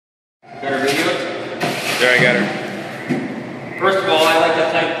Got her video? There, I got her. First of all, I'd like to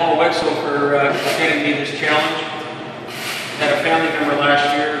thank Paul Wexel for getting me this challenge. Had a family member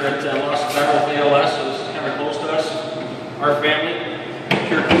last year that lost a battle with ALS. It was kind of close to us, our family.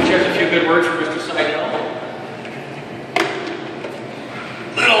 Your coach has a few good words for Mr. Seidel.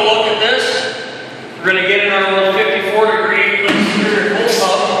 Little look at this. We're going to get in our little 54-degree cold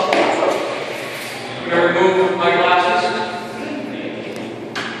tub. I'm going to remove my glasses.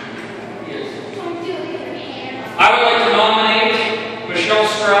 I would like to nominate Michelle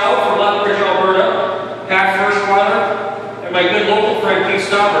Stroud from Lethbridge, Alberta, Pat Firstweiler, and my good local friend Keith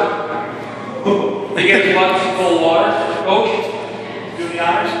Stauber. They get a bunch of cold water. Coach, do the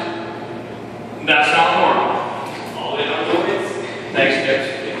honors.